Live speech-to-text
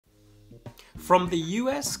From the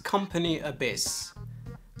US company Abyss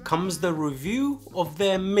comes the review of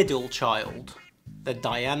their middle child, the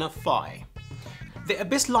Diana Phi. The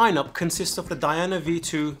Abyss lineup consists of the Diana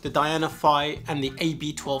V2, the Diana Phi and the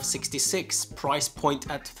AB1266, price point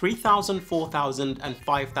at $3,000, $4,000 and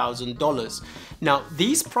 $5,000. Now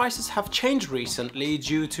these prices have changed recently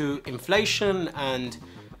due to inflation, and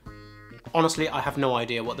honestly I have no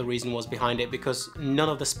idea what the reason was behind it, because none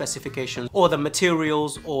of the specifications or the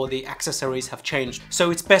materials or the accessories have changed.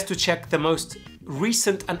 So it's best to check the most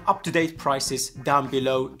recent and up-to-date prices down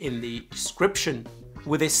below in the description.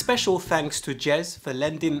 With a special thanks to Jez for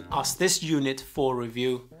lending us this unit for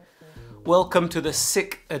review. Welcome to the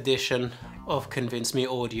sick edition of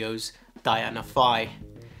ConvinceMeAudio's Diana Phi.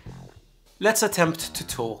 Let's attempt to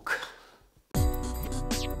talk.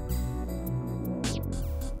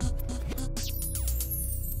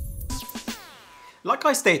 Like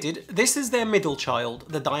I stated, this is their middle child,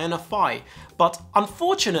 the Diana Phi, but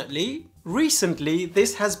unfortunately, recently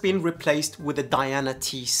this has been replaced with the Diana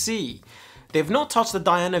TC. They've not touched the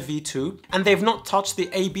Diana V2 and they've not touched the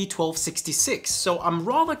AB1266, so I'm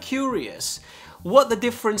rather curious what the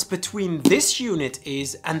difference between this unit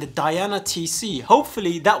is and the Diana TC.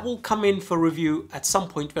 Hopefully that will come in for review at some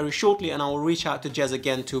point very shortly, and I will reach out to Jez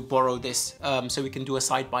again to borrow this so we can do a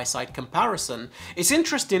side-by-side comparison. It's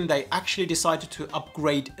interesting they actually decided to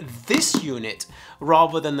upgrade this unit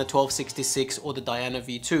rather than the 1266 or the Diana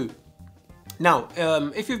V2. Now,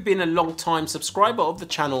 if you've been a long-time subscriber of the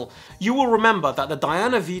channel, you will remember that the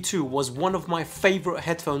Diana V2 was one of my favorite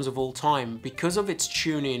headphones of all time because of its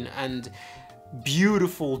tuning and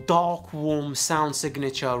beautiful, dark, warm sound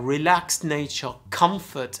signature, relaxed nature,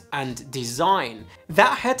 comfort, and design.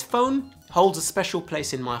 That headphone holds a special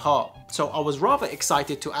place in my heart, so I was rather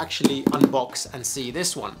excited to actually unbox and see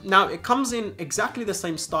this one. Now, it comes in exactly the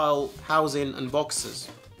same style, housing, and boxes.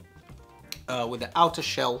 With the outer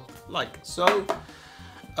shell like so,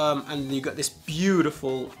 and you got this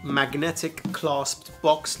beautiful magnetic clasped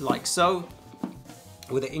box like so,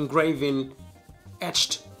 with the engraving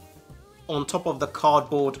etched on top of the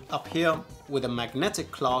cardboard up here with a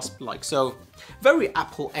magnetic clasp like so. Very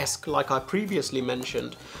Apple-esque, like I previously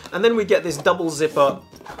mentioned. And then we get this double zipper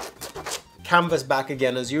canvas back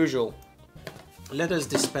again as usual. Let us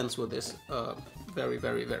dispense with this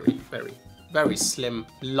very slim,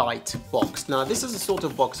 light box. Now this is the sort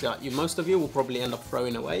of box that most of you will probably end up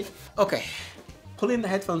throwing away. Okay, pulling the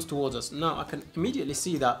headphones towards us. Now I can immediately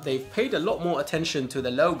see that they've paid a lot more attention to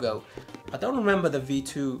the logo. I don't remember the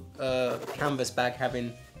V2 canvas bag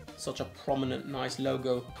having such a prominent, nice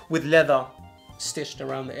logo with leather stitched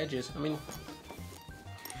around the edges. I mean,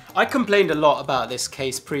 I complained a lot about this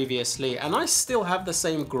case previously, and I still have the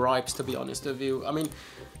same gripes, to be honest with you. I mean,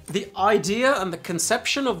 the idea and the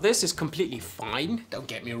conception of this is completely fine, don't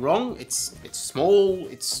get me wrong. It's small,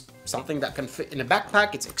 it's something that can fit in a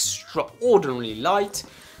backpack, it's extraordinarily light.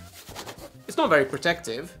 It's not very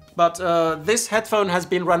protective, but this headphone has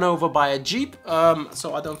been run over by a Jeep,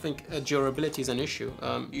 so I don't think durability is an issue.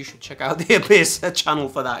 You should check out the Abyss channel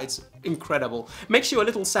for that, it's incredible. Makes you a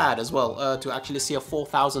little sad as well to actually see a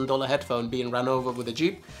 $4,000 headphone being run over with a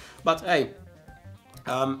Jeep. But hey,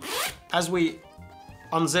 as we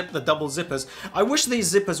unzip the double zippers, I wish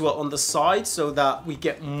these zippers were on the side so that we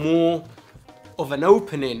get more of an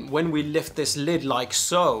opening when we lift this lid like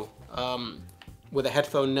so, with a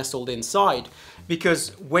headphone nestled inside,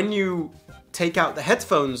 because when you take out the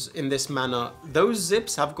headphones in this manner, those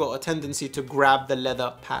zips have got a tendency to grab the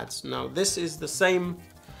leather pads. Now this is the same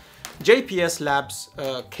JPS Labs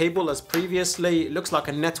cable as previously. It looks like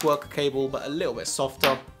a network cable but a little bit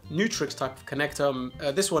softer. Nutrix type of connector.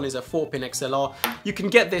 This one is a 4-pin XLR. You can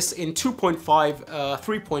get this in 2.5,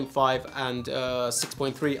 3.5 and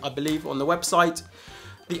 6.3, I believe, on the website.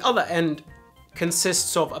 The other end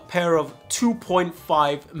consists of a pair of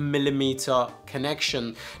 2.5mm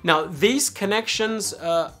connection. Now these connections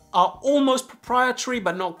are almost proprietary,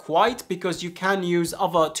 but not quite, because you can use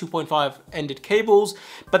other 2.5 ended cables,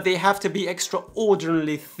 but they have to be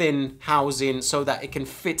extraordinarily thin housing so that it can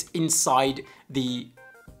fit inside the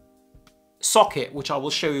socket, which I will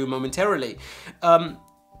show you momentarily.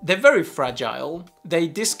 They're very fragile. They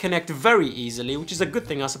disconnect very easily, which is a good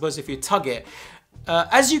thing, I suppose, if you tug it.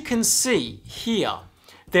 As you can see here,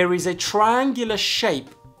 there is a triangular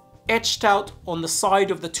shape etched out on the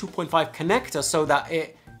side of the 2.5 connector so that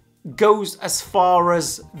it goes as far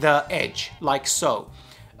as the edge, like so.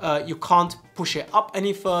 You can't push it up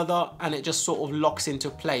any further and it just sort of locks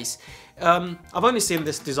into place. I've only seen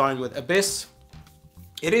this design with Abyss.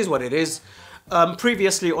 It is what it is.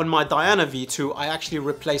 Previously on my Diana V2, I actually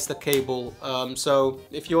replaced the cable. So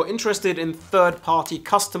if you're interested in third-party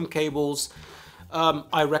custom cables,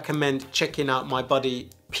 I recommend checking out my buddy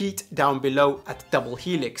Pete down below at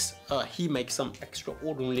DoubleHelix. He makes some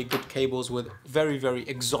extraordinarily good cables with very, very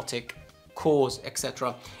exotic cores,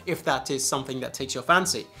 etc. if that is something that takes your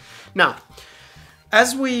fancy. Now,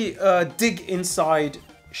 as we dig inside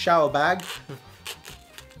shower bag,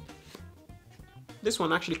 this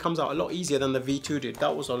one actually comes out a lot easier than the V2 did.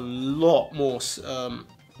 That was a lot more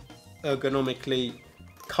ergonomically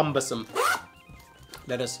cumbersome.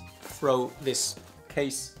 Let us throw this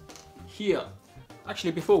case here.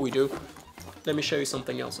 Actually, before we do, let me show you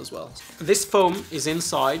something else as well. This foam is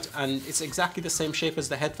inside and it's exactly the same shape as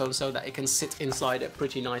the headphone so that it can sit inside it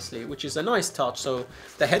pretty nicely, which is a nice touch. So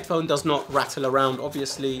the headphone does not rattle around,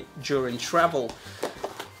 obviously, during travel.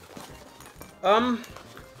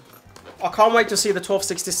 I can't wait to see the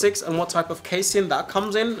 1266 and what type of casing that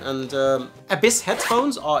comes in. And Abyss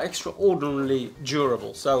headphones are extraordinarily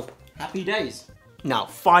durable, so happy days. Now,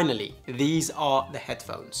 finally, these are the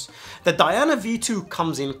headphones. The Diana V2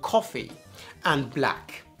 comes in coffee and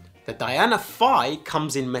black. The Diana Phi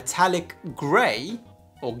comes in metallic grey,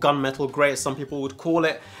 or gunmetal grey as some people would call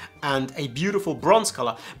it, and a beautiful bronze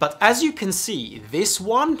color. But as you can see, this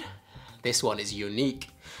one is unique.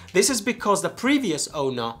 This is because the previous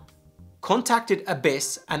owner contacted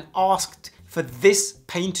Abyss and asked for this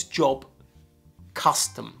paint job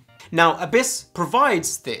custom. Now, Abyss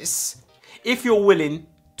provides this if you're willing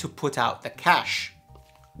to put out the cash.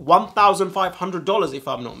 $1,500 if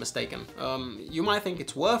I'm not mistaken. You might think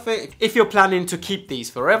it's worth it. If you're planning to keep these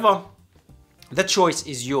forever, the choice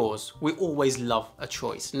is yours. We always love a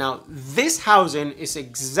choice. Now, this housing is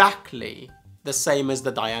exactly the same as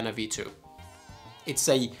the Diana V2. It's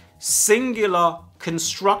a singular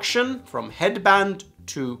construction from headband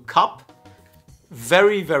to cup.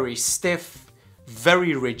 Very, very stiff,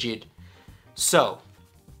 very rigid. So,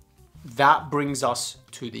 that brings us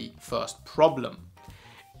to the first problem.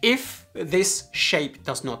 If this shape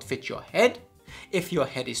does not fit your head, if your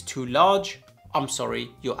head is too large, I'm sorry,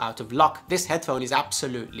 you're out of luck. This headphone is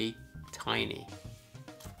absolutely tiny.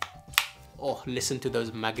 Oh, listen to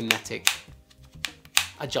those magnetic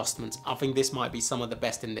adjustments. I think this might be some of the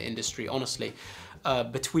best in the industry, honestly.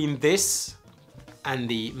 Between this and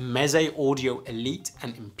the CMA Elite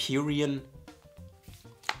and Empyrean,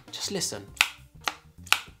 just listen.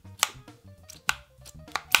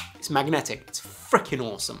 It's magnetic, it's freaking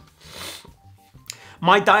awesome.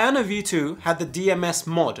 My Diana V2 had the DMS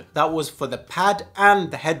mod that was for the pad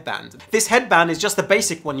and the headband. This headband is just the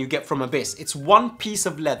basic one you get from Abyss. It's one piece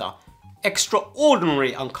of leather,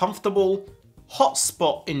 extraordinarily uncomfortable, hot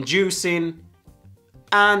spot inducing,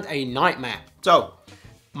 and a nightmare. So,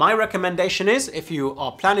 my recommendation is, if you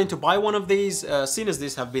are planning to buy one of these, seeing as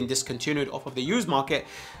these have been discontinued off of the used market,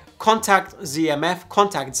 contact ZMF,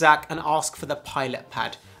 contact Zach, and ask for the pilot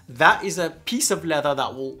pad. That is a piece of leather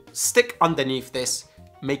that will stick underneath this,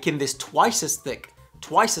 making this twice as thick,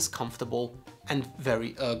 twice as comfortable, and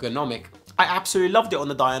very ergonomic. I absolutely loved it on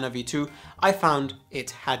the Diana V2. I found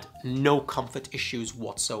it had no comfort issues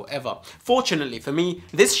whatsoever. Fortunately for me,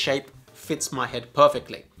 this shape fits my head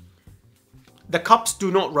perfectly. The cups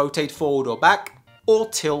do not rotate forward or back, or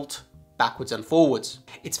tilt backwards and forwards.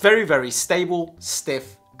 It's very, very stable,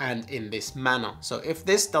 stiff, and in this manner. So if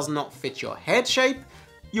this does not fit your head shape,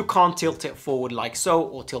 you can't tilt it forward like so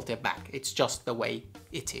or tilt it back. It's just the way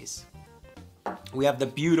it is. We have the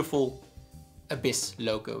beautiful Abyss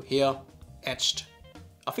logo here, etched.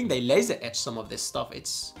 I think they laser etched some of this stuff.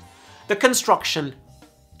 It's the construction,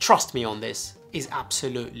 trust me on this, is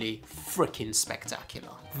absolutely freaking spectacular.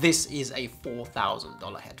 This is a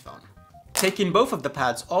 $4,000 headphone. Taking both of the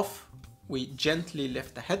pads off, we gently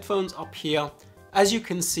lift the headphones up here. As you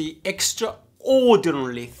can see,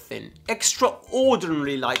 extraordinarily thin,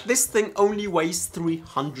 extraordinarily light. This thing only weighs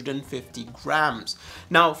 350 grams.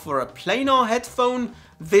 Now, for a planar headphone,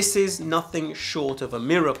 this is nothing short of a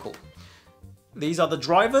miracle. These are the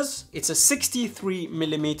drivers. It's a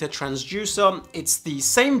 63mm transducer. It's the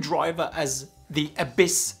same driver as the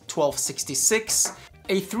Abyss 1266,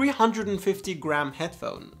 a 350 gram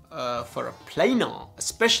headphone. For a planar,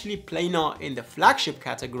 especially planar in the flagship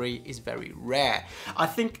category, is very rare. I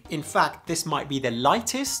think, in fact, this might be the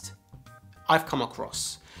lightest I've come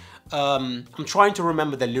across. I'm trying to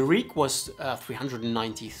remember, the Lyrique was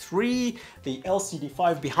 393, the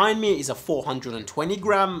LCD5 behind me is a 420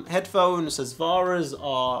 gram headphone, Sesvaras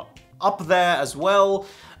are up there as well.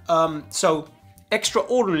 So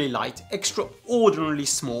extraordinarily light, extraordinarily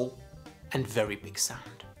small, and very big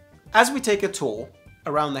sound. As we take a tour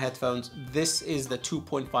around the headphones, this is the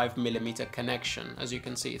 2.5mm connection. As you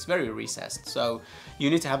can see, it's very recessed, so you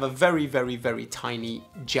need to have a very, very, very tiny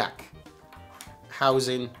jack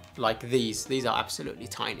housing like these. These are absolutely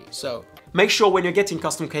tiny. So make sure when you're getting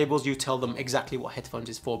custom cables, you tell them exactly what headphones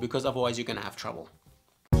is for, because otherwise you're gonna have trouble.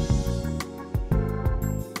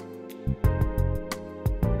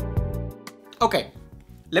 Okay,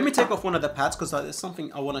 let me take off one of the pads because there's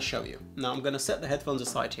something I want to show you. Now I'm going to set the headphones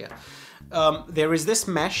aside here. There is this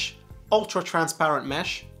mesh, ultra transparent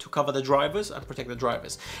mesh, to cover the drivers and protect the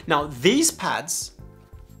drivers. Now these pads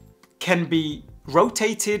can be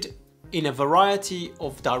rotated in a variety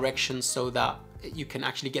of directions so that you can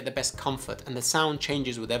actually get the best comfort, and the sound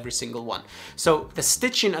changes with every single one. So the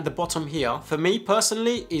stitching at the bottom here, for me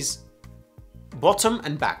personally, is bottom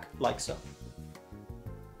and back, like so.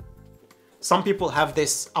 Some people have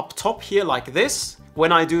this up top here like this.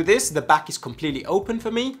 When I do this, the back is completely open for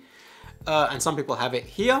me. And some people have it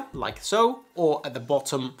here like so, or at the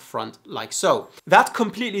bottom front like so. That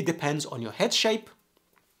completely depends on your head shape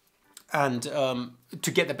and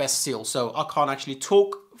to get the best seal. So I can't actually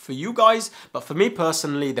talk for you guys, but for me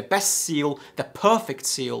personally, the best seal, the perfect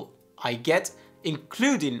seal I get,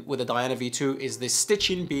 including with the Diana V2, is this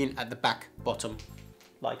stitching being at the back bottom,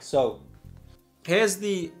 like so. Here's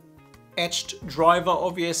the etched driver.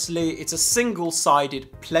 Obviously it's a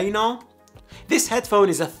single-sided planar. This headphone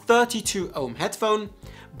is a 32 ohm headphone,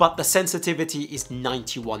 but the sensitivity is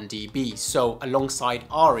 91 dB. So alongside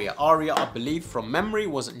Aria, I believe from memory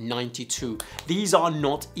was 92. These are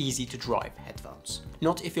not easy to drive headphones,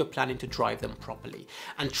 not if you're planning to drive them properly.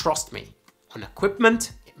 And trust me, on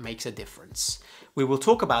equipment, it makes a difference. We will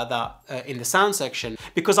talk about that in the sound section,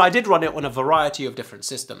 because I did run it on a variety of different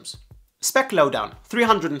systems. Spec lowdown: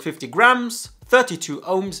 350 grams, 32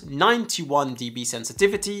 ohms, 91 dB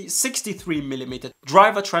sensitivity, 63mm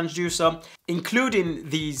driver transducer, including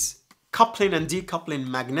these coupling and decoupling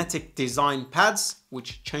magnetic design pads,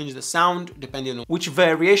 which change the sound depending on which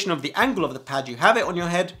variation of the angle of the pad you have it on your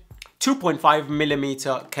head,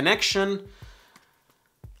 2.5mm connection.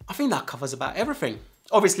 I think that covers about everything.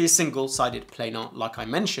 Obviously a single-sided planar, like I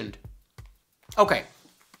mentioned. Okay,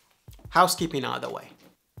 housekeeping out of the way.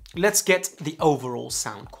 Let's get the overall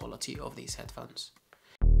sound quality of these headphones.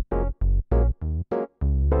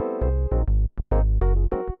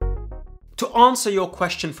 To answer your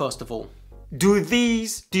question, first of all, do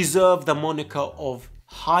these deserve the moniker of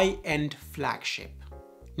high-end flagship?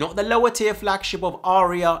 Not the lower tier flagship of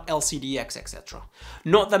Aria, LCDX, etc.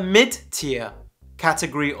 Not the mid-tier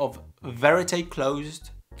category of Verite Closed,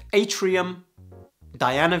 Atrium,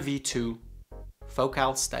 Diana V2,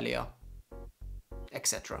 Focal Stellia,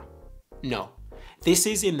 etc. No, this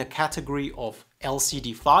is in the category of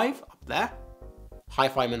LCD5 up there,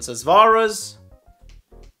 Hi-Fi Mensasvaras,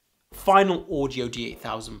 Final Audio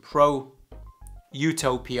G8000 Pro,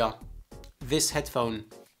 Utopia. This headphone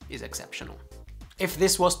is exceptional. If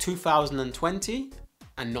this was 2020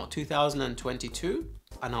 and not 2022,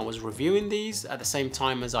 and I was reviewing these at the same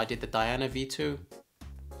time as I did the Diana V2,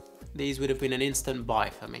 these would have been an instant buy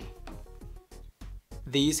for me.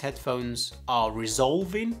 These headphones are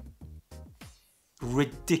resolving,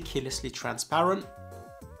 ridiculously transparent.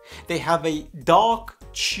 They have a dark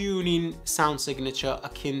tuning sound signature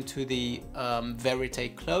akin to the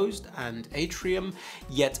Verite Closed and Atrium,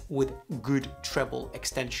 yet with good treble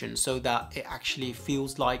extension, so that it actually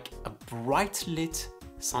feels like a bright lit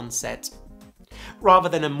sunset rather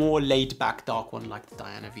than a more laid back dark one like the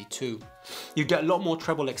Diana V2. You get a lot more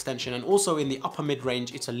treble extension, and also in the upper mid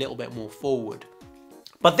range it's a little bit more forward.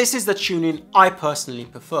 But this is the tuning I personally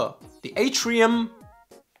prefer. The Atrium,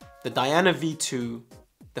 the Diana V2,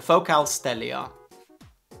 the Focal Stellia,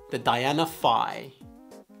 the Diana Phi,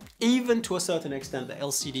 even to a certain extent the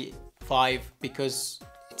LCD5, because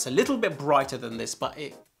it's a little bit brighter than this, but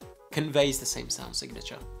it conveys the same sound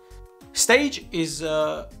signature. Stage is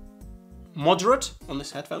moderate on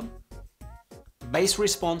this headphone. Bass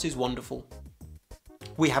response is wonderful.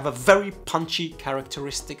 We have a very punchy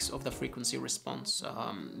characteristics of the frequency response,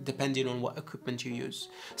 depending on what equipment you use.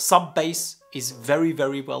 Sub bass is very,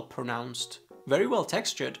 very well pronounced, very well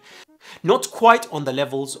textured. Not quite on the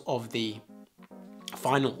levels of the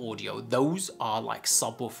Final Audio. Those are like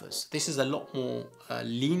subwoofers. This is a lot more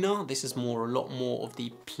leaner. This is a lot more of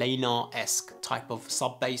the planar-esque type of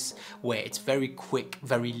sub bass, where it's very quick,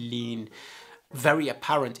 very lean, very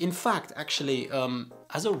apparent. In fact, actually,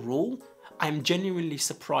 as a rule, I'm genuinely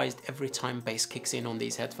surprised every time bass kicks in on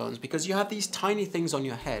these headphones, because you have these tiny things on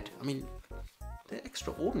your head. I mean, they're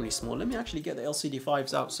extraordinarily small. Let me actually get the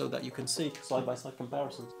LCD5s out so that you can see side-by-side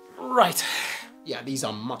comparisons. Right, yeah, these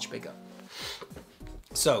are much bigger.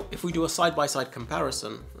 So if we do a side-by-side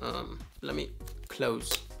comparison, let me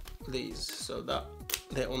close these so that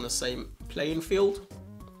they're on the same playing field.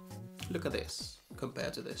 Look at this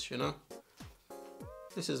compared to this, you know?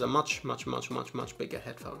 This is a much bigger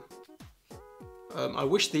headphone. I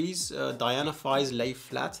wish these Diana Phi's lay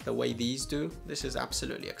flat the way these do. This is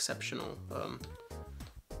absolutely exceptional.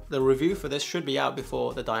 The review for this should be out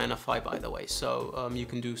before the Diana Phi, by the way, so you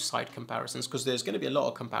can do side comparisons, because there's going to be a lot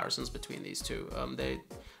of comparisons between these two.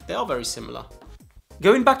 They are very similar.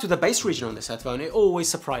 Going back to the bass region on this headphone, it always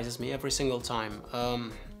surprises me every single time.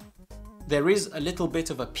 There is a little bit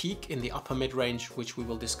of a peak in the upper mid-range, which we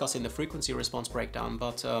will discuss in the frequency response breakdown,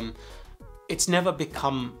 but it's never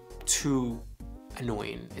become too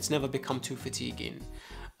annoying. It's never become too fatiguing.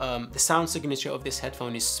 The sound signature of this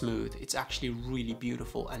headphone is smooth. It's actually really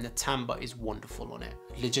beautiful, and the timbre is wonderful on it.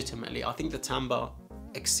 Legitimately, I think the timbre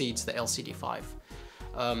exceeds the LCD5.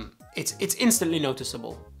 It's instantly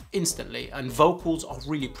noticeable, instantly, and vocals are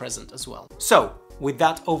really present as well. So, with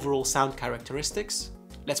that overall sound characteristics,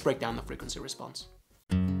 let's break down the frequency response.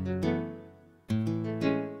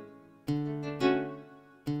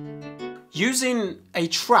 Using a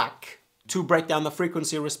track to break down the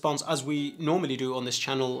frequency response, as we normally do on this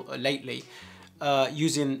channel lately,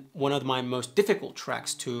 using one of my most difficult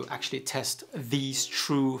tracks to actually test these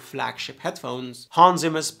true flagship headphones, Hans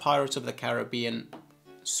Zimmer's Pirates of the Caribbean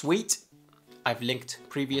Suite. I've linked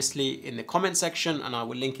previously in the comment section, and I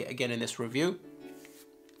will link it again in this review.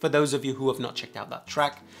 For those of you who have not checked out that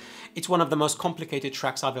track, it's one of the most complicated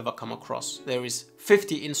tracks I've ever come across. There is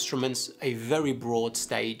 50 instruments, a very broad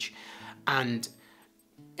stage, and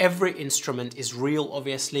every instrument is real,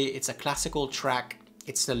 obviously. It's a classical track,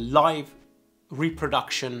 it's a live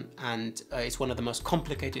reproduction, and it's one of the most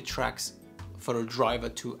complicated tracks for a driver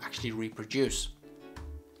to actually reproduce.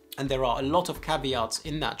 And there are a lot of caveats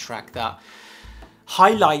in that track that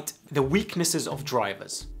highlight the weaknesses of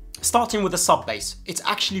drivers. Starting with the sub bass, it's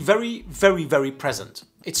actually very present.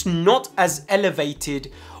 It's not as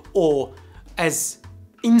elevated or as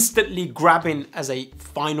instantly grabbing as a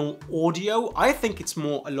final audio. I think it's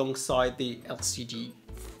more alongside the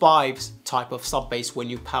LCD5's type of sub bass when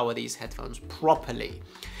you power these headphones properly.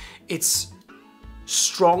 It's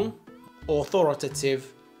strong,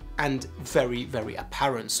 authoritative, and very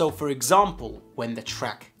apparent. So for example, when the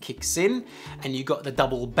track kicks in and you got the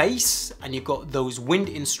double bass and you got those wind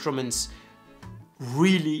instruments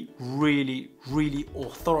really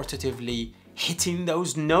authoritatively hitting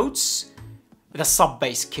those notes, the sub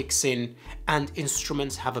bass kicks in and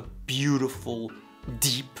instruments have a beautiful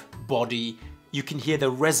deep body. You can hear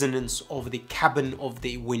the resonance of the cabin of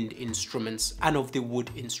the wind instruments and of the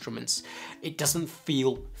wood instruments. It doesn't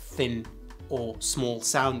feel thin or small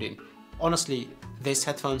sounding. Honestly, this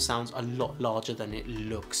headphone sounds a lot larger than it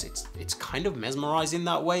looks. It's kind of mesmerizing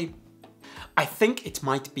that way. I think it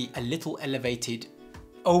might be a little elevated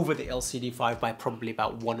over the LCD5 by probably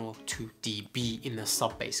about 1 or 2 dB in the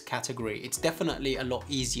sub bass category. It's definitely a lot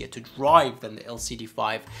easier to drive than the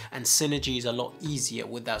LCD5, and synergy is a lot easier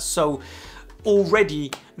with that. So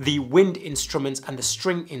already the wind instruments and the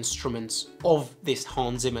string instruments of this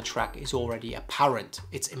Hans Zimmer track is already apparent.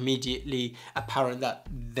 It's immediately apparent that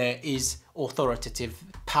there is authoritative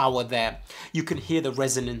power there. You can hear the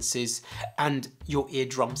resonances and your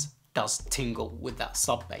eardrums does tingle with that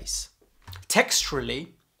sub bass. Texturally,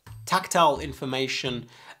 tactile information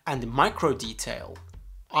and micro detail,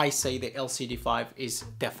 I say the LCD5 is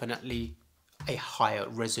definitely a higher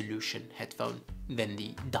resolution headphone than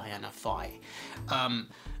the Diana Phi.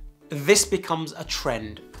 This becomes a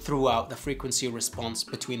trend throughout the frequency response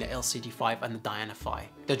between the LCD5 and the Diana Phi.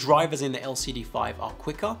 The drivers in the LCD5 are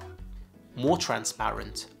quicker, more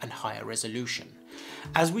transparent, and higher resolution.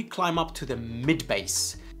 As we climb up to the mid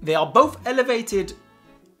bass, they are both elevated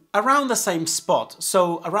around the same spot.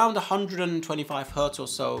 So around 125 Hertz or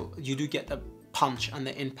so, you do get the punch and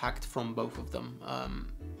the impact from both of them.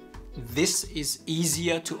 This is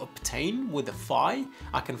easier to obtain with the Phi.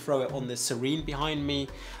 I can throw it on the Serene behind me,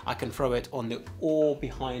 I can throw it on the Or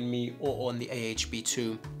behind me, or on the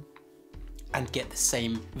AHB2, and get the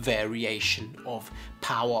same variation of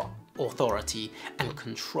power, authority, and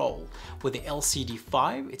control. With the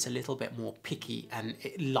LCD5, it's a little bit more picky and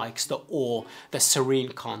it likes the Or. The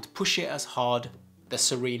Serene can't push it as hard. The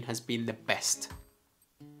Serene has been the best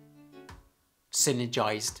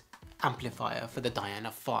synergized amplifier for the Diana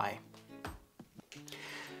Phi.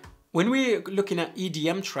 When we're looking at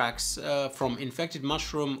EDM tracks from Infected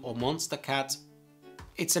Mushroom or Monster Cat,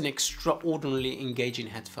 it's an extraordinarily engaging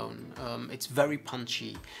headphone. It's very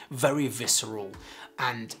punchy, very visceral,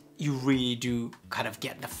 and you really do kind of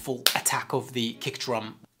get the full attack of the kick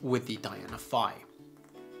drum with the Diana Phi.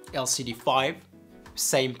 LCD5,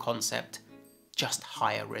 same concept, just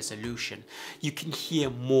higher resolution. You can hear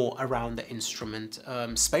more around the instrument.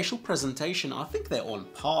 Spatial presentation, I think they're on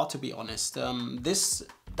par, to be honest. This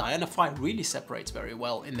Diana Phi really separates very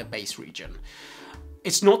well in the bass region.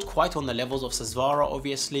 It's not quite on the levels of Sesvara,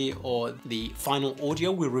 obviously, or the final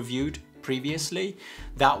audio we reviewed previously.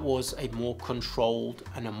 That was a more controlled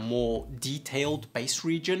and a more detailed bass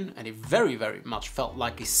region, and it very, very much felt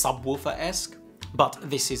like a subwoofer-esque. But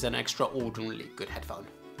this is an extraordinarily good headphone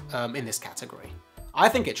in this category. I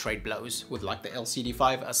think it trade blows with like the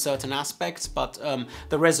LCD5 at certain aspects, but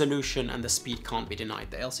the resolution and the speed can't be denied.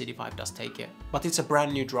 The LCD5 does take it, but it's a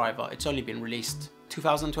brand new driver. It's only been released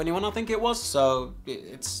 2021, I think it was, so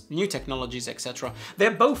it's new technologies, etc. They're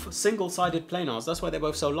both single-sided planars, that's why they're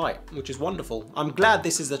both so light, which is wonderful. I'm glad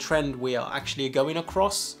this is the trend we are actually going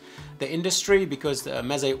across the industry, because the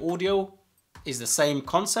CMA is the same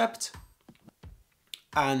concept,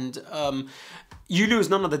 and you lose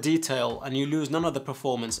none of the detail and you lose none of the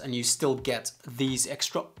performance, and you still get these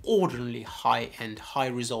extraordinarily high-end,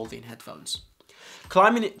 high-resolving headphones.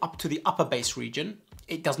 Climbing it up to the upper bass region,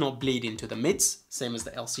 it does not bleed into the mids, same as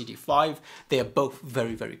the LCD5. They are both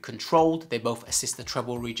very, very controlled. They both assist the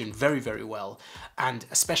treble region very, very well. And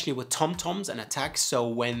especially with tom-toms and attacks, so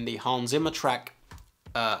when the Hans Zimmer track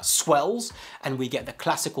swells and we get the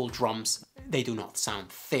classical drums, they do not sound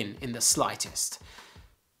thin in the slightest.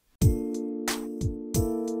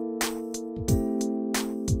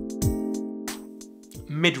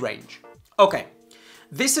 Mid-range. Okay,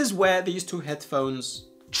 this is where these two headphones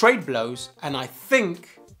trade blows, and I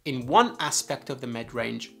think in one aspect of the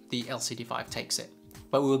mid-range, the LCD5 takes it,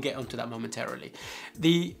 but we'll get onto that momentarily.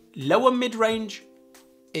 The lower mid-range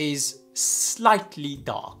is slightly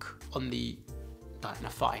dark on the Diana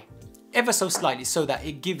Phi, ever so slightly, so that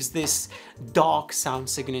it gives this dark sound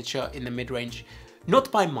signature in the mid-range, not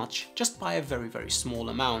by much, just by a very, very small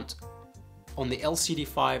amount. On the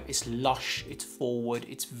LCD5, it's lush, it's forward,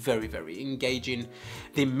 it's very, very engaging.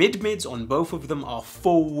 The mid-mids on both of them are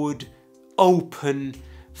forward, open,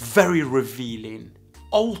 very revealing,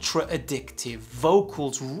 ultra addictive.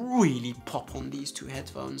 Vocals really pop on these two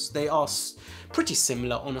headphones. They are pretty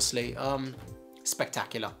similar, honestly.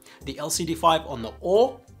 Spectacular. The LCD5 on the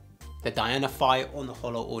Or, the Diana Phi on the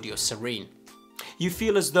Holo Audio Serene. You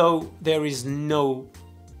feel as though there is no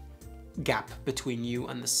gap between you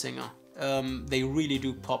and the singer. They really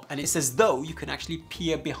do pop, and it's as though you can actually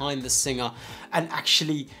peer behind the singer and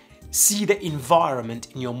actually see the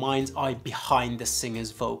environment in your mind's eye behind the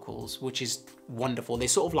singer's vocals, which is wonderful. They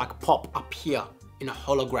sort of like pop up here in a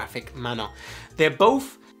holographic manner. They're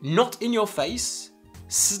both not in your face,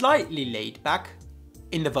 slightly laid back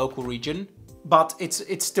in the vocal region, but it's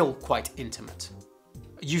still quite intimate.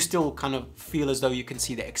 You still kind of feel as though you can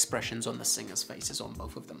see the expressions on the singers' faces on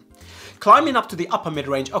both of them. Climbing up to the upper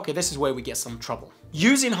mid-range, okay, this is where we get some trouble.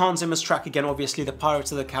 Using Hans Zimmer's track again, obviously the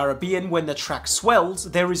Pirates of the Caribbean, when the track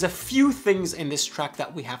swells, there is a few things in this track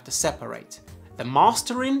that we have to separate. The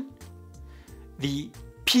mastering, the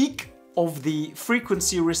peak of the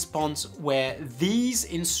frequency response where these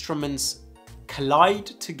instruments collide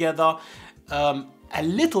together, a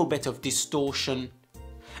little bit of distortion,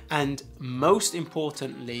 and most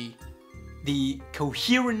importantly, the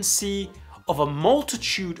coherency of a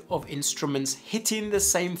multitude of instruments hitting the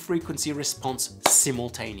same frequency response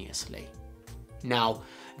simultaneously. Now,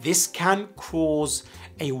 this can cause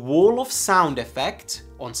a wall of sound effect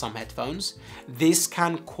on some headphones. This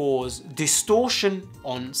can cause distortion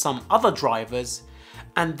on some other drivers,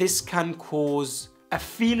 and this can cause a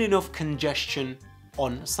feeling of congestion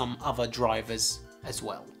on some other drivers as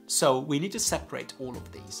well. So we need to separate all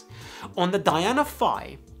of these. On the Diana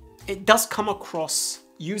Phi, it does come across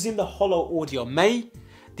using the Holo Audio May,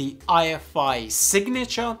 the IFI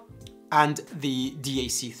signature, and the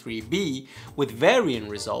DAC3B with varying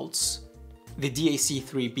results. The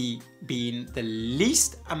DAC3B being the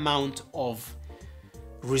least amount of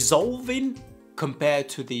resolving compared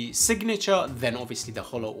to the signature, then obviously the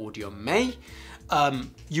Holo Audio May.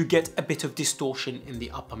 You get a bit of distortion in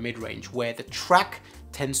the upper mid-range where the track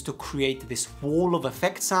tends to create this wall of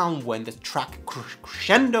effect sound when the track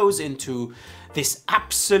crescendos into this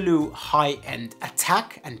absolute high-end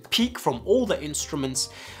attack and peak from all the instruments.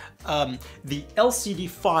 The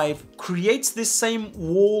LCD5 creates this same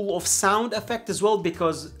wall of sound effect as well,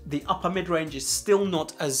 because the upper mid-range is still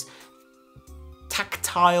not as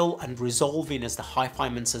tactile and resolving as the Hi-Fi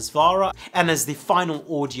Sesvara and as the final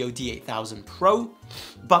audio D8000 Pro,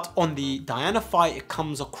 but on the Diana Phi it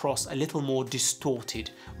comes across a little more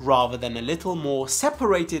distorted rather than a little more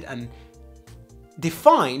separated and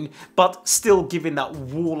defined, but still giving that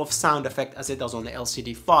wall of sound effect as it does on the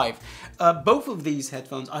LCD5. Both of these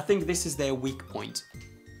headphones, I think this is their weak point.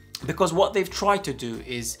 Because what they've tried to do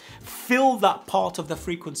is fill that part of the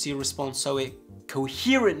frequency response so it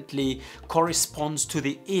coherently corresponds to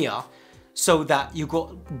the ear, so that you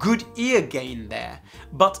got good ear gain there.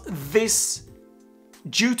 But this,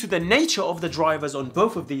 due to the nature of the drivers on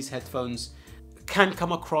both of these headphones, can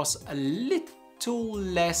come across a little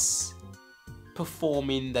less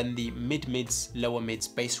performing than the mid-mids, lower mids,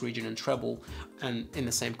 bass region and treble, and in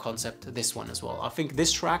the same concept this one as well. I think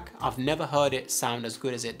this track, I've never heard it sound as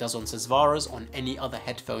good as it does on Sesvara's on any other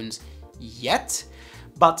headphones yet,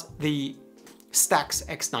 but the Stax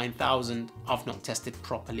X9000 I've not tested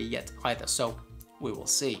properly yet either, so we will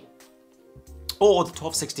see. Or the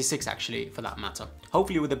 1266 actually, for that matter.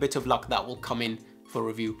 Hopefully with a bit of luck that will come in for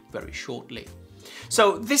review very shortly.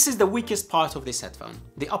 So this is the weakest part of this headphone,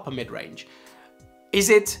 the upper mid-range. Is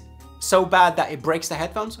it so bad that it breaks the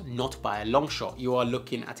headphones? Not by a long shot. You are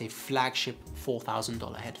looking at a flagship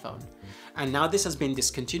 $4,000 headphone. And now this has been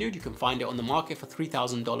discontinued. You can find it on the market for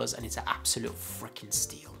 $3,000 and it's an absolute freaking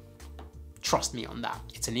steal. Trust me on that.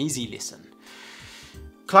 It's an easy listen.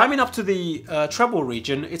 Climbing up to the treble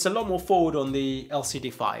region, it's a lot more forward on the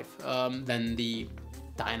LCD5 than the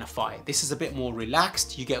Diana Phi. This is a bit more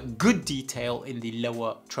relaxed. You get good detail in the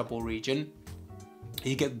lower treble region.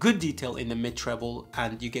 You get good detail in the mid treble,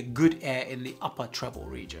 and you get good air in the upper treble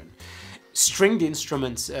region. Stringed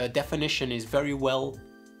instruments definition is very well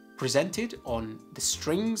presented on the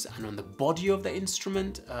strings and on the body of the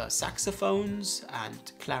instrument. Saxophones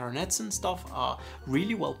and clarinets and stuff are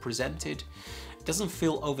really well presented. It doesn't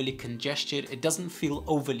feel overly congested. It doesn't feel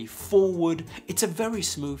overly forward. It's a very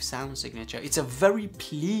smooth sound signature. It's a very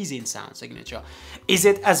pleasing sound signature. Is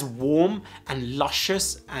it as warm and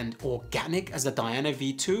luscious and organic as the Diana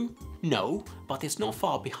V2? No, but it's not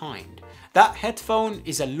far behind. That headphone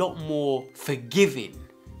is a lot more forgiving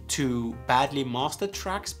to badly mastered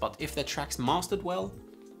tracks, but if the track's mastered well,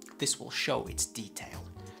 this will show its detail.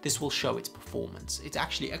 This will show its performance. It's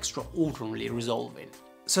actually extraordinarily resolving.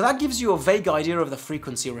 So that gives you a vague idea of the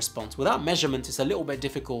frequency response. Without measurement, it's a little bit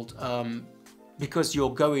difficult because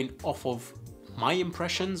you're going off of my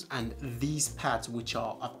impressions and these pads, which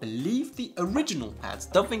are, I believe, the original pads.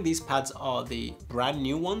 Don't think these pads are the brand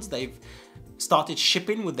new ones. They've started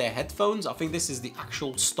shipping with their headphones. I think this is the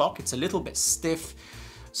actual stock. It's a little bit stiff,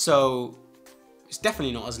 so it's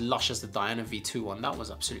definitely not as lush as the Diana V2 one. That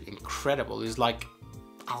was absolutely incredible. It was like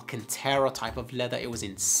Alcantara type of leather. It was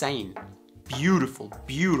insane. Beautiful,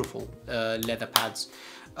 beautiful leather pads.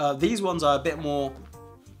 These ones are a bit more,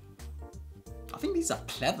 I think these are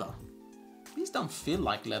pleather. These don't feel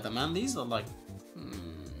like leather, man. These are like,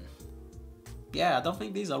 yeah, I don't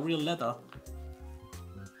think these are real leather.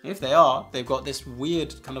 If they are, they've got this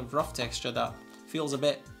weird kind of rough texture that feels a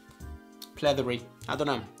bit pleathery. I don't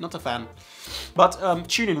know, not a fan. But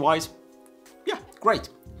tuning wise, yeah, great,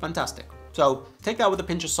 fantastic. So take that with a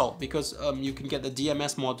pinch of salt, because you can get the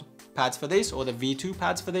DMS mod pads for this, or the V2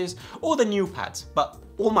 pads for this, or the new pads. But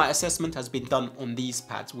all my assessment has been done on these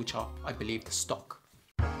pads, which are, I believe, the stock.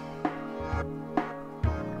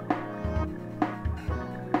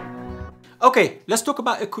 Okay, let's talk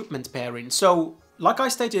about equipment pairing. So, like I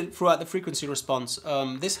stated throughout the frequency response,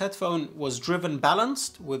 this headphone was driven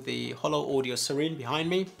balanced with the Hollow Audio Serene behind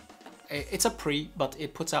me. It's a pre, but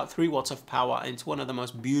it puts out 3 watts of power, and it's one of the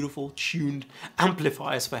most beautiful tuned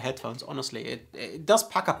amplifiers for headphones, honestly. It does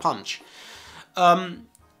pack a punch.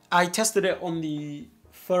 I tested it on the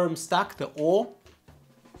firm stack, the Ore.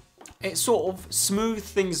 It sort of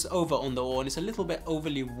smooths things over on the Ore, and it's a little bit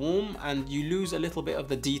overly warm, and you lose a little bit of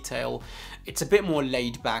the detail. It's a bit more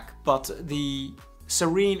laid back, but the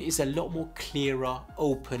Serene is a lot more clearer,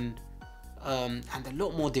 open, and a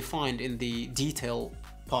lot more defined in the detail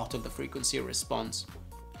part of the frequency response.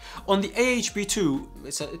 On the AHB2,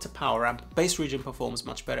 it's a power amp. Bass region performs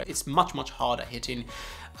much better. It's much harder hitting.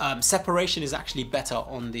 Separation is actually better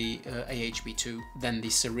on the AHB2 than the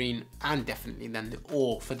Serene, and definitely than the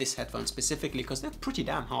Ore for this headphone specifically, because they're pretty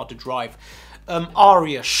damn hard to drive.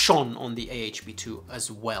 Aria shone on the AHB2 as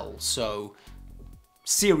well, so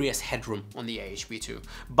serious headroom on the AHB2,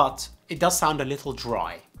 but it does sound a little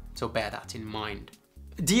dry, so bear that in mind.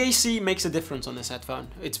 DAC makes a difference on this headphone.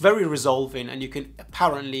 It's very resolving, and you can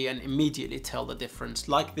apparently and immediately tell the difference,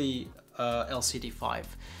 like the LCD5.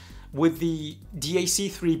 With the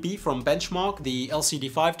DAC 3B from Benchmark, the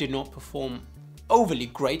LCD5 did not perform overly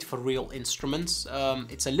great for real instruments.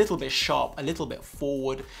 It's a little bit sharp, a little bit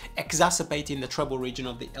forward, exacerbating the treble region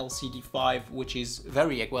of the LCD5, which is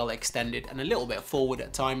very well extended, and a little bit forward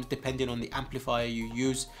at times, depending on the amplifier you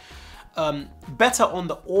use. Better on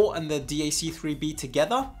the OR and the DAC3B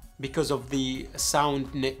together because of the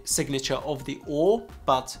sound signature of the OR,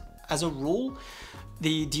 but as a rule,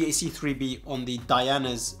 the DAC3B on the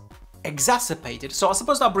Dianas exacerbated. So I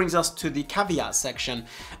suppose that brings us to the caveat section.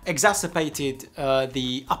 Exacerbated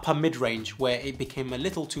the upper mid-range, where it became a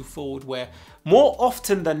little too forward, where more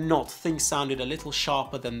often than not things sounded a little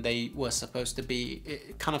sharper than they were supposed to be.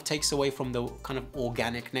 It kind of takes away from the kind of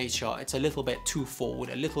organic nature. It's a little bit too forward,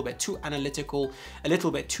 a little bit too analytical, a little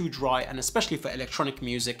bit too dry, and especially for electronic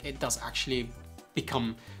music it does actually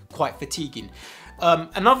become quite fatiguing.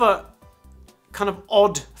 Another kind of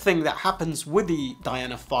odd thing that happens with the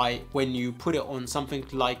Diana Phi when you put it on something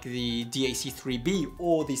like the DAC3B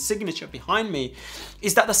or the signature behind me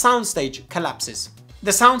is that the soundstage collapses.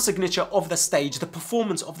 The sound signature of the stage, the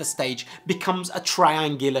performance of the stage, becomes a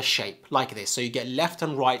triangular shape like this. So you get left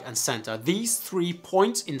and right and center. These 3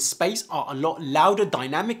 points in space are a lot louder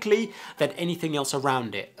dynamically than anything else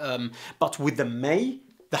around it. But with the May,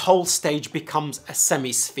 the whole stage becomes a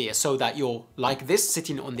semi-sphere, so that you're like this,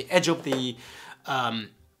 sitting on the edge of the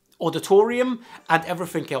auditorium, and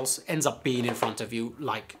everything else ends up being in front of you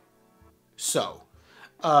like so.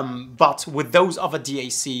 But with those other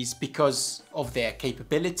DACs, because of their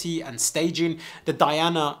capability and staging, the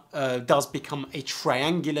Diana does become a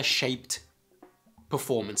triangular shaped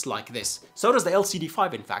performance like this. So does the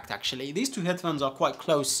LCD5, in fact, actually. These two headphones are quite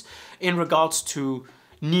close in regards to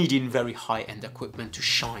needing very high-end equipment to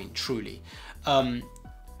shine, truly.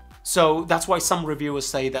 So that's why some reviewers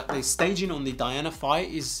say that the staging on the Diana Phi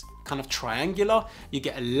is kind of triangular. You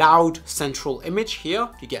get a loud central image here,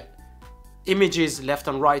 you get images left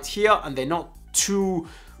and right here, and they're not too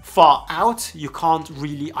far out. You can't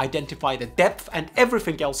really identify the depth, and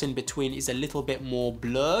everything else in between is a little bit more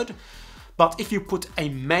blurred. But if you put a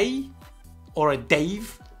May or a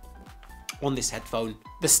Dave on this headphone,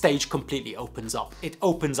 the stage completely opens up. It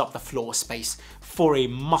opens up the floor space for a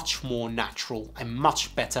much more natural, a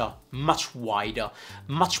much better, much wider,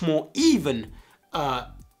 much more even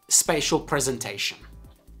spatial presentation.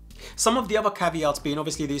 Some of the other caveats being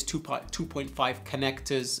obviously these 2.5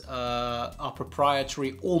 connectors are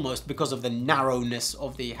proprietary almost because of the narrowness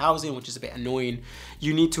of the housing, which is a bit annoying.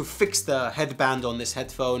 You need to fix the headband on this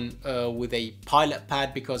headphone with a pilot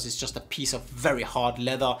pad because it's just a piece of very hard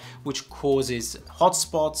leather which causes hot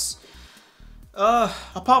spots.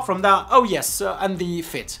 Apart from that, oh yes, and the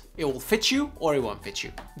fit. It will fit you or it won't fit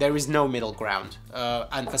you. There is no middle ground.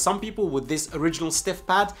 And for some people with this original stiff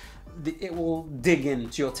pad, it will dig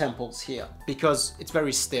into your temples here because it's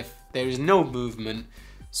very stiff. There is no movement,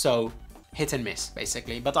 so hit and miss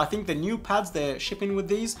basically. But I think the new pads they're shipping with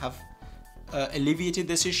these have alleviated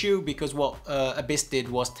this issue, because what Abyss did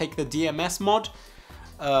was take the DMS mod,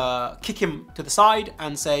 kick him to the side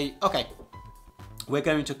and say, okay, we're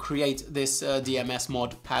going to create this DMS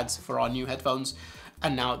mod pads for our new headphones,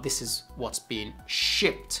 and now this is what's being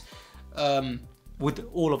shipped. With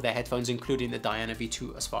all of their headphones, including the Diana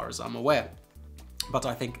V2 as far as I'm aware. But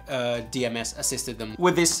I think DMS assisted them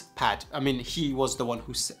with this pad. I mean, he was the one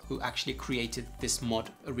who actually created this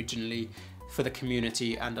mod originally for the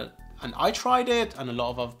community, and I tried it, and a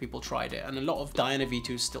lot of other people tried it, and a lot of Diana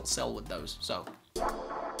V2s still sell with those, so.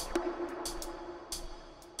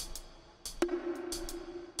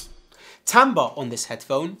 Timbre on this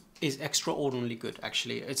headphone is extraordinarily good,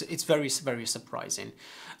 actually. It's very, very surprising.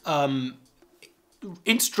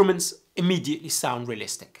 Instruments immediately sound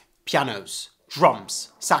realistic. Pianos,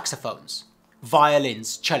 drums, saxophones,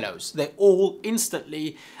 violins, cellos, they all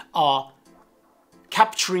instantly are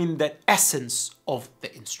capturing the essence of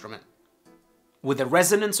the instrument. With the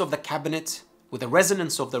resonance of the cabinet, with the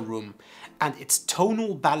resonance of the room, and its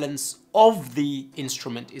tonal balance of the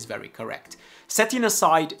instrument is very correct. Setting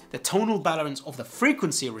aside the tonal balance of the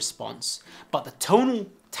frequency response, but the tonal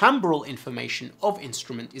timbral information of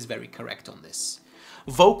instrument is very correct on this.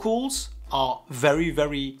 Vocals are very,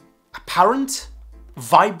 very apparent,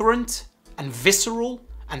 vibrant, and visceral,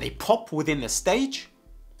 and they pop within the stage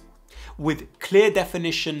with clear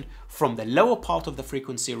definition from the lower part of the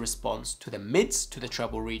frequency response to the mids to the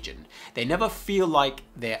treble region. They never feel like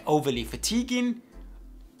they're overly fatiguing,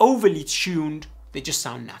 overly tuned, they just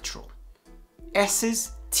sound natural.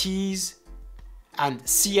 S's, T's, and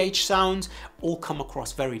CH sounds all come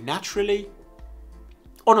across very naturally.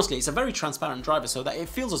 Honestly, it's a very transparent driver so that it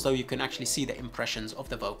feels as though you can actually see the impressions of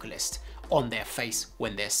the vocalist on their face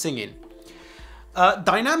when they're singing.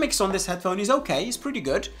 Dynamics on this headphone is okay, it's pretty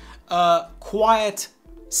good. Quiet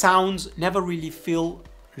sounds never really feel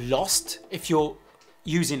lost if you're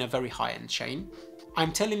using a very high-end chain.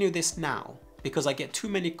 I'm telling you this now because I get too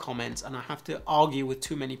many comments and I have to argue with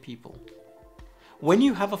too many people. when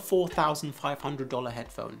you have a $4,500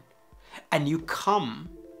 headphone and you come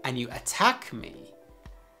and you attack me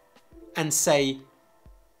and say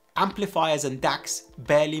amplifiers and DACs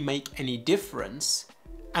barely make any difference,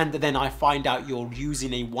 and then I find out you're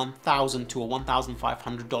using a $1,000 to a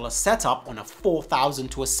 $1,500 setup on a $4,000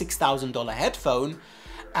 to a $6,000 headphone,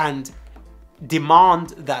 and demand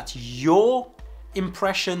that your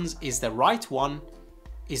impressions is the right one,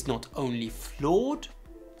 is not only flawed,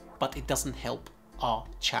 but it doesn't help our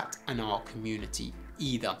chat and our community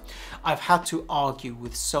either. I've had to argue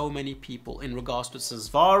with so many people in regards to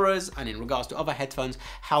Sesvaras and in regards to other headphones,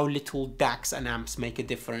 how little DACs and amps make a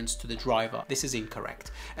difference to the driver. This is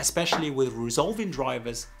incorrect, especially with resolving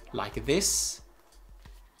drivers like this,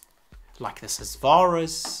 like the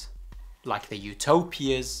Sesvaras, like the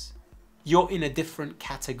Utopias. You're in a different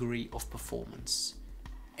category of performance.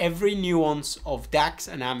 Every nuance of DACs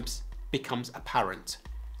and amps becomes apparent.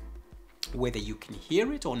 Whether you can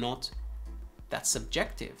hear it or not, that's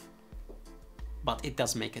subjective, but it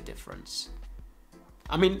does make a difference.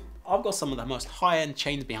 I mean, I've got some of the most high-end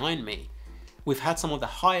chains behind me. We've had some of the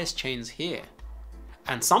highest chains here.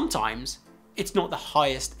 And sometimes it's not the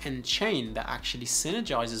highest end chain that actually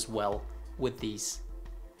synergizes well with these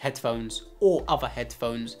headphones or other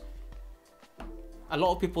headphones. A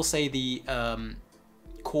lot of people say the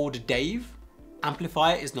Chord Dave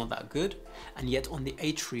amplifier is not that good, and yet on the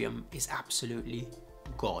Atrium is absolutely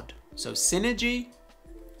God. So synergy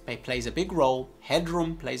plays a big role,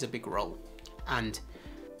 headroom plays a big role, and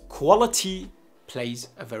quality plays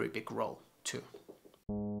a very big role too.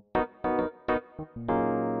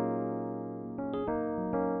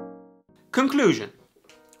 Conclusion.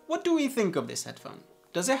 What do we think of this headphone?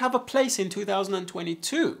 Does it have a place in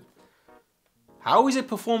 2022? How is it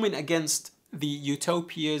performing against the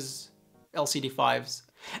Utopias, LCD5s,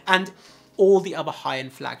 and all the other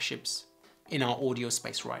high-end flagships in our audio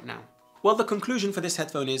space right now? Well, the conclusion for this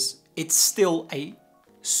headphone is it's still a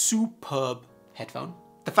superb headphone.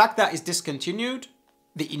 The fact that it's discontinued,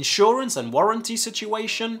 the insurance and warranty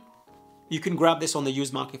situation, you can grab this on the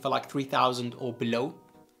used market for like 3,000 or below,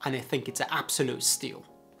 and I think it's an absolute steal.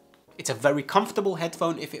 It's a very comfortable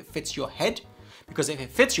headphone if it fits your head, because if it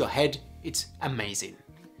fits your head, it's amazing.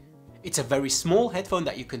 It's a very small headphone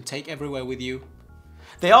that you can take everywhere with you.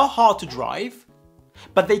 They are hard to drive,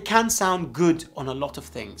 but they can sound good on a lot of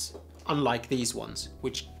things, unlike these ones,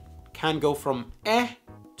 which can go from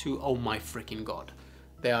to oh my freaking god.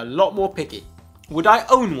 They are a lot more picky. Would I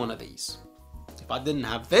own one of these? If I didn't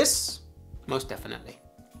have this, most definitely.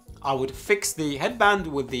 I would fix the headband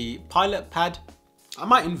with the pilot pad. I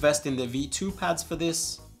might invest in the V2 pads for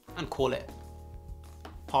this and call it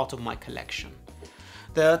part of my collection.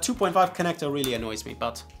 The 2.5 connector really annoys me,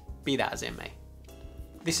 but be that as it may.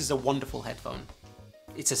 This is a wonderful headphone.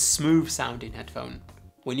 It's a smooth sounding headphone.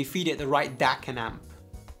 When you feed it the right DAC and amp,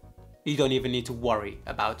 you don't even need to worry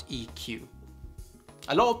about EQ.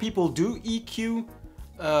 A lot of people do EQ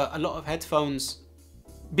a lot of headphones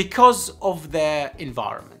because of their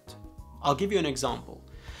environment. I'll give you an example.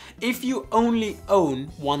 If you only own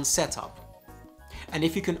one setup, and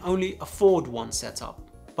if you can only afford one setup,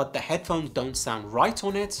 but the headphones don't sound right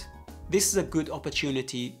on it, this is a good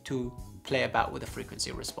opportunity to play about with the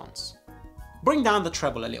frequency response. Bring down the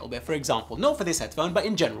treble a little bit, for example, not for this headphone, but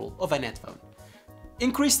in general of an headphone.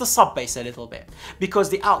 Increase the sub bass a little bit, because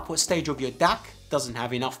the output stage of your DAC doesn't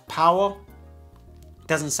have enough power,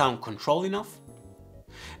 doesn't sound controlled enough,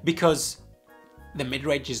 because the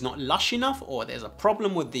mid-range is not lush enough, or there's a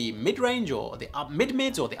problem with the mid-range or the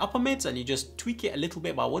mid-mids or the upper mids, and you just tweak it a little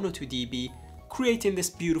bit by 1 or 2 dB, creating this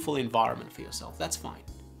beautiful environment for yourself. That's fine.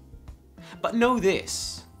 But know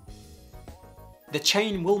this, the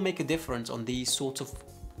chain will make a difference on these sorts of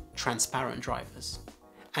transparent drivers.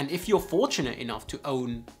 And if you're fortunate enough to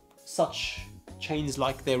own such chains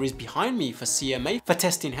like there is behind me for CMA for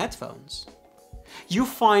testing headphones, you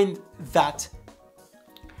find that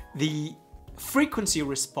the frequency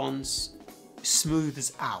response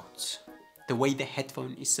smooths out the way the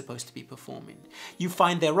headphone is supposed to be performing. You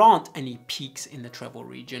find there aren't any peaks in the treble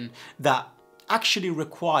region that actually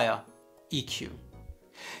require EQ.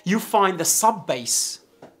 You find the sub bass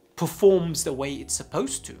performs the way it's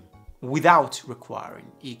supposed to without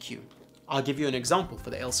requiring EQ. I'll give you an example for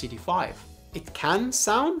the LCD5. It can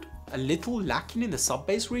sound a little lacking in the sub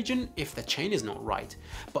bass region if the chain is not right,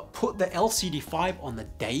 but put the LCD5 on the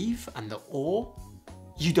Dave and the Or,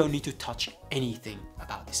 you don't need to touch anything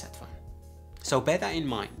about this headphone. So bear that in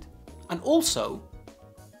mind. And also,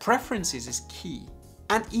 preferences is key,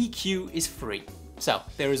 and EQ is free. So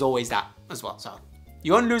there is always that as well. So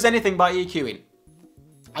you won't lose anything by EQing.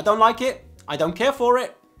 I don't like it, I don't care for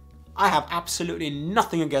it, I have absolutely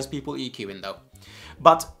nothing against people EQing though.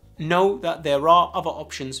 But know that there are other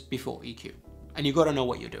options before EQ. And you gotta know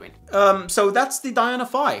what you're doing. So that's the Diana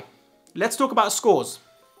Phi. Let's talk about scores.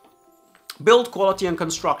 Build quality and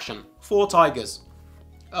construction, 4 tigers.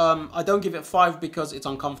 I don't give it 5 because it's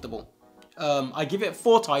uncomfortable. I give it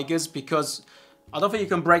 4 tigers because I don't think you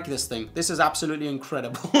can break this thing. This is absolutely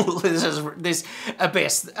incredible. this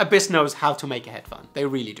Abyss knows how to make a headphone. They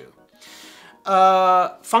really do.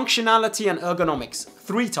 Functionality and ergonomics,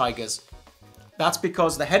 3 tigers. That's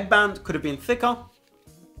because the headband could have been thicker.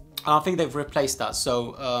 I think they've replaced that. So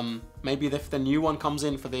maybe if the new one comes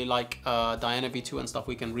in for the Diana V2 and stuff,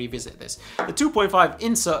 we can revisit this. The 2.5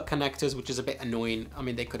 insert connectors, which is a bit annoying. I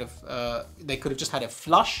mean, they could have just had a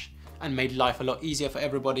flush and made life a lot easier for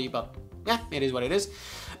everybody, but yeah, it is what it is.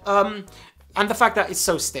 And the fact that it's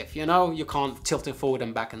so stiff, you know, you can't tilt it forward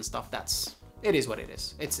and back and stuff. It is what it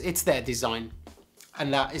is. It's their design,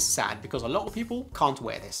 and that is sad because a lot of people can't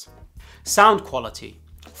wear this. Sound quality,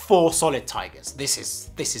 4 solid tigers. This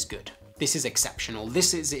is good. This is exceptional.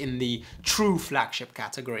 This is in the true flagship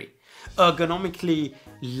category. Ergonomically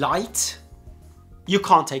light, you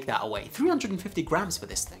can't take that away. 350 grams for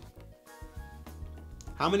this thing.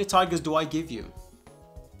 How many tigers do I give you?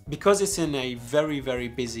 Because it's in a very, very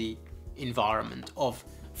busy environment of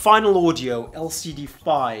Final Audio,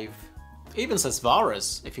 LCD5, even says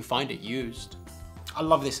Varas if you find it used. I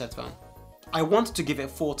love this headphone. I wanted to give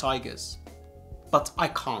it 4 tigers, but I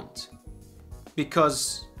can't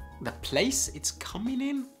because the place it's coming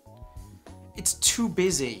in, it's too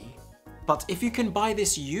busy. But if you can buy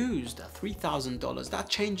this used at $3,000, that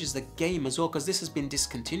changes the game as well, because this has been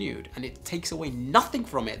discontinued and it takes away nothing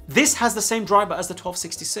from it. This has the same driver as the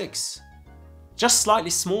 1266, just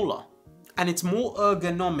slightly smaller, and it's more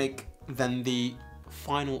ergonomic than the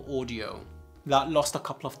Final Audio that lost a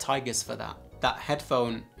couple of tigers for that. That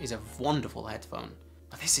headphone is a wonderful headphone,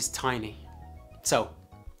 but this is tiny. So,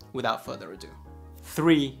 without further ado,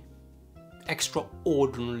 3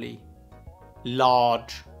 extraordinarily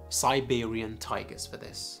large Siberian tigers for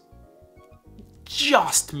this.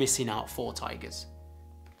 Just missing out 4 tigers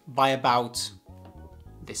by about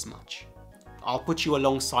this much. I'll put you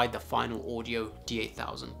alongside the Final Audio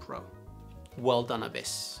D8000 Pro. Well done,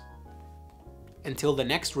 Abyss. Until the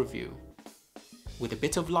next review, with a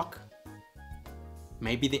bit of luck,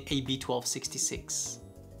 maybe the AB1266.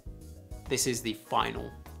 This is the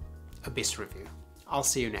final Abyss review. I'll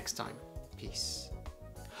see you next time. Peace.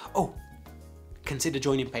 Oh, consider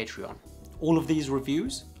joining Patreon. All of these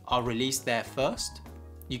reviews are released there first.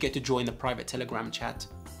 You get to join the private Telegram chat,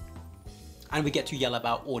 and we get to yell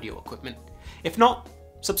about audio equipment. If not,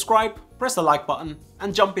 subscribe, press the like button,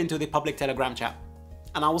 and jump into the public Telegram chat.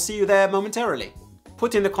 And I will see you there momentarily.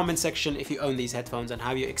 Put in the comment section if you own these headphones and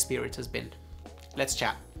how your experience has been. Let's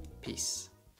chat. Peace.